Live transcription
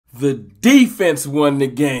The defense won the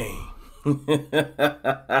game.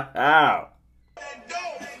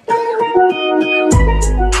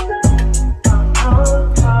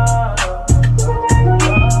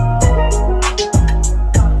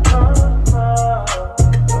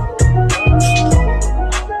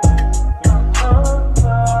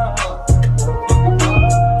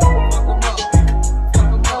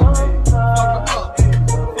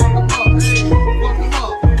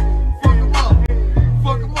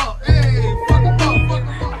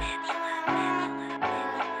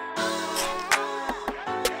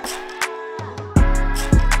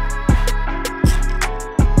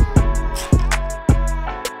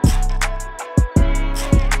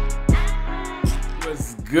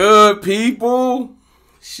 Good people,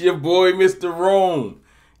 it's your boy Mr. Rome,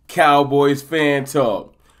 Cowboys fan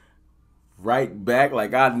talk. Right back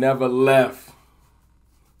like I never left.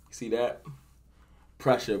 See that?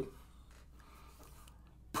 Pressure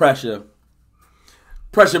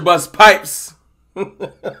bust pipes.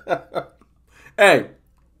 Hey,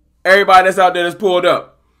 everybody that's out there that's pulled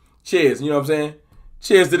up, cheers, you know what I'm saying?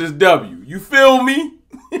 Cheers to this W. You feel me?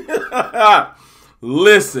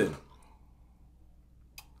 Listen.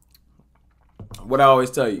 What I always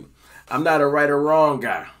tell you, I'm not a right or wrong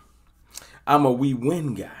guy. I'm a we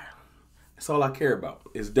win guy. That's all I care about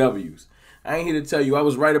is W's. I ain't here to tell you I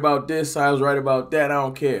was right about this, I was right about that. I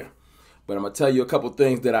don't care. But I'm going to tell you a couple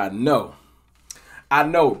things that I know. I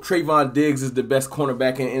know Trayvon Diggs is the best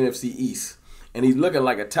cornerback in NFC East. And he's looking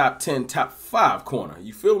like a top 10, top 5 corner.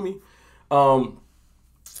 You feel me?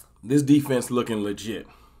 This defense looking legit.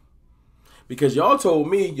 Because y'all told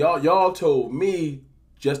me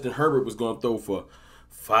Justin Herbert was going to throw for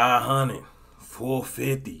 500,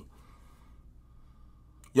 450.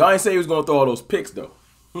 Y'all ain't say he was going to throw all those picks, though.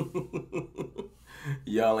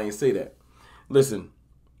 Y'all ain't say that. Listen,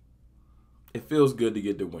 it feels good to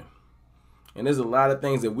get the win. And there's a lot of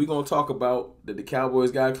things that we're going to talk about that the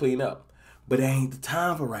Cowboys got to clean up. But it ain't the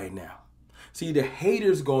time for right now. See, the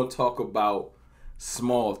haters going to talk about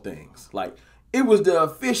small things. Like, it was the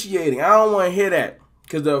officiating. I don't want to hear that.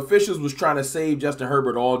 Because the officials was trying to save Justin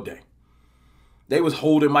Herbert all day. They was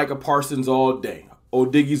holding Micah Parsons all day.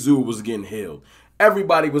 Odigizua was getting held.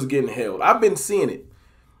 Everybody was getting held. I've been seeing it.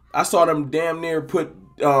 I saw them damn near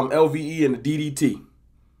put LVE in the DDT.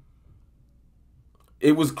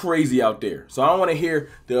 It was crazy out there. So I don't want to hear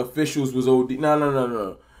the officials was OD.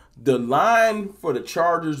 No. The line for the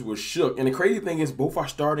Chargers was shook. And the crazy thing is both our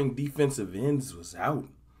starting defensive ends was out.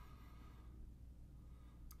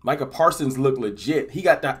 Micah Parsons looked legit. He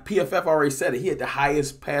got that. PFF already said it. He had the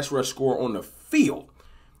highest pass rush score on the field.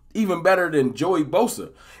 Even better than Joey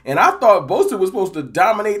Bosa. And I thought Bosa was supposed to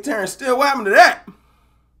dominate Terrence Steele. What happened to that?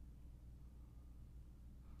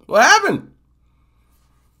 What happened?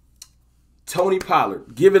 Tony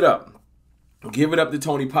Pollard. Give it up. Give it up to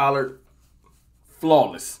Tony Pollard.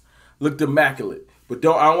 Flawless. Looked immaculate. But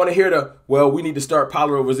I don't want to hear we need to start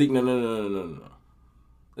Pollard over Zeke. No.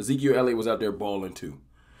 Ezekiel Elliott was out there balling too.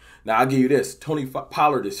 Now, I'll give you this. Tony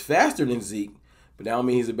Pollard is faster than Zeke, but that don't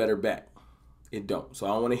mean he's a better back. It don't. So I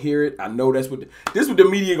don't want to hear it. I know that's what the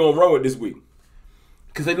media going to run with this week.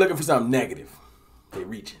 Because they're looking for something negative. They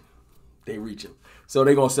reaching. So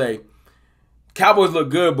they're going to say, Cowboys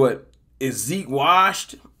look good, but is Zeke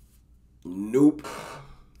washed? Nope.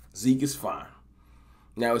 Zeke is fine.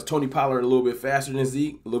 Now, is Tony Pollard a little bit faster than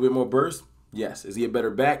Zeke? A little bit more burst? Yes. Is he a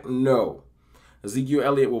better back? No. Ezekiel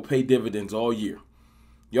Elliott will pay dividends all year.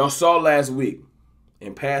 Y'all saw last week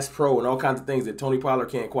in pass pro and all kinds of things that Tony Pollard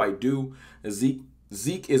can't quite do.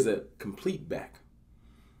 Zeke is a complete back.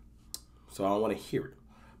 So I don't want to hear it.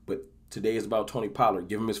 But today is about Tony Pollard.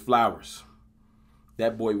 Give him his flowers.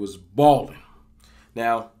 That boy was balling.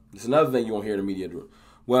 Now, there's another thing you won't hear the media do.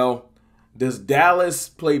 Well, does Dallas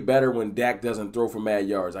play better when Dak doesn't throw for mad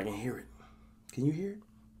yards? I can hear it. Can you hear it?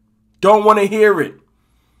 Don't want to hear it.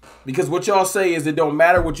 Because what y'all say is it don't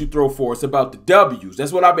matter what you throw for. It's about the W's.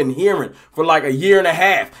 That's what I've been hearing for like a year and a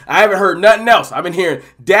half. I haven't heard nothing else. I've been hearing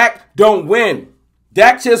Dak don't win.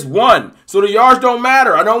 Dak just won. So the yards don't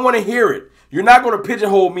matter. I don't want to hear it. You're not going to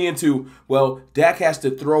pigeonhole me into, well, Dak has to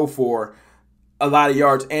throw for a lot of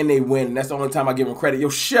yards and they win. And that's the only time I give him credit. Yo,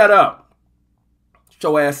 shut up. Shut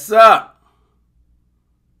your ass up.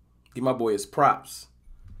 Give my boy his props.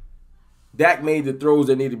 Dak made the throws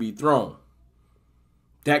that need to be thrown.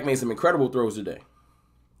 Dak made some incredible throws today.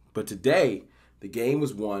 But today, the game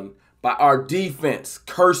was won by our defense.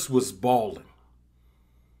 Curse was balling.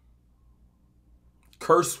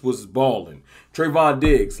 Trayvon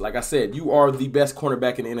Diggs, like I said, you are the best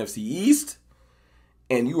cornerback in the NFC East.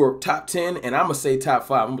 And you are top 10, and I'm going to say top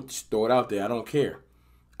 5. I'm going to throw it out there. I don't care.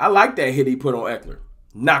 I like that hit he put on Eckler.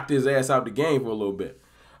 Knocked his ass out the game for a little bit.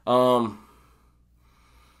 Who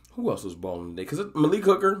else was balling today? Because Malik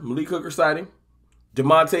Hooker sighting.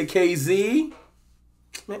 DeMonte KZ.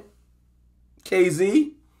 Man.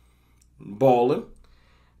 KZ. Balling.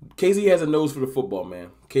 KZ has a nose for the football, man.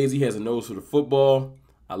 KZ has a nose for the football.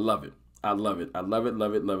 I love it. I love it. I love it,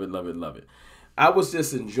 love it, love it, love it, love it. I was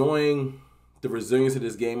just enjoying the resilience of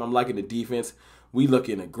this game. I'm liking the defense. We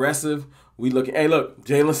looking aggressive. Hey, look,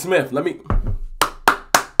 Jalen Smith.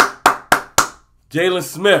 Jalen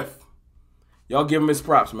Smith. Y'all give him his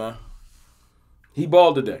props, man. He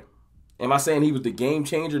balled today. Am I saying he was the game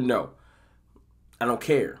changer? No. I don't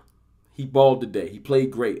care. He balled today. He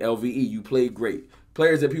played great. LVE, you played great.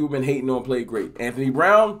 Players that people have been hating on played great. Anthony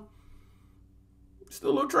Brown,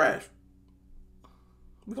 still a little trash.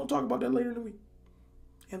 We're going to talk about that later in the week.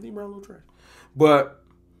 Anthony Brown, a little trash. But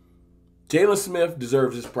Jalen Smith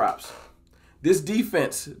deserves his props. This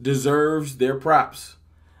defense deserves their props.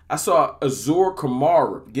 I saw Azur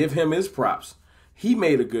Kamara give him his props. He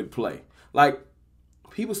made a good play. Like,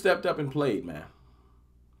 people stepped up and played, man.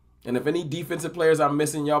 And if any defensive players I'm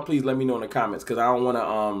missing, y'all please let me know in the comments because I don't want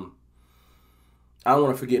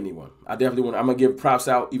to forget anyone. I'm gonna give props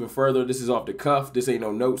out even further. This is off the cuff. This ain't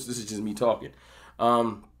no notes. This is just me talking.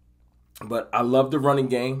 But I love the running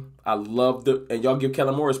game. And y'all give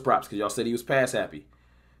Kellen Moore his props because y'all said he was pass happy.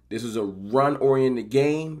 This was a run-oriented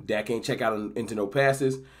game. Dak ain't check out into no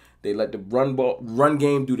passes. They let the run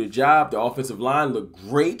game do the job. The offensive line looked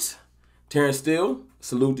great. Terrence Steele,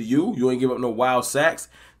 salute to you. You ain't give up no wild sacks.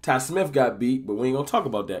 Ty Smith got beat, but we ain't going to talk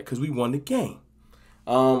about that because we won the game.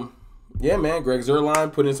 Yeah, man, Greg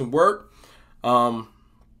Zuerlein put in some work. It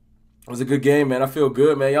was a good game, man. I feel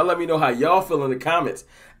good, man. Y'all let me know how y'all feel in the comments.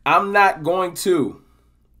 I'm not going to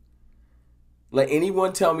let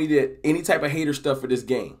anyone tell me that any type of hater stuff for this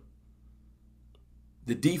game.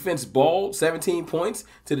 The defense balled 17 points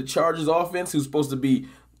to the Chargers offense, who's supposed to be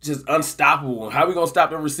just unstoppable. How are we going to stop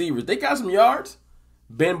them receivers? They got some yards.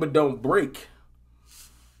 Bend but don't break.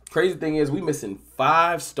 Crazy thing is we missing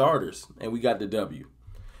 5 starters, and we got the W.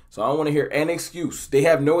 So I don't want to hear an excuse. They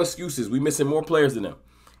have no excuses. We missing more players than them.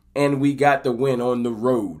 And we got the win on the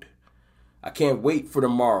road. I can't wait for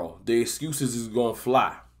tomorrow. The excuses is going to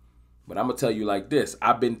fly. But I'm going to tell you like this.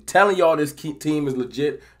 I've been telling y'all this team is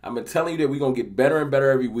legit. I've been telling you that we're going to get better and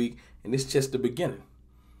better every week. And it's just the beginning.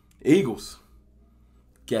 Eagles,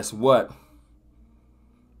 guess what?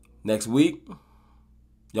 Next week,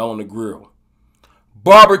 y'all on the grill.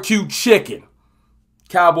 Barbecue chicken.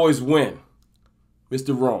 Cowboys win.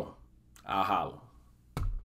 Mr. Rome, I'll holler.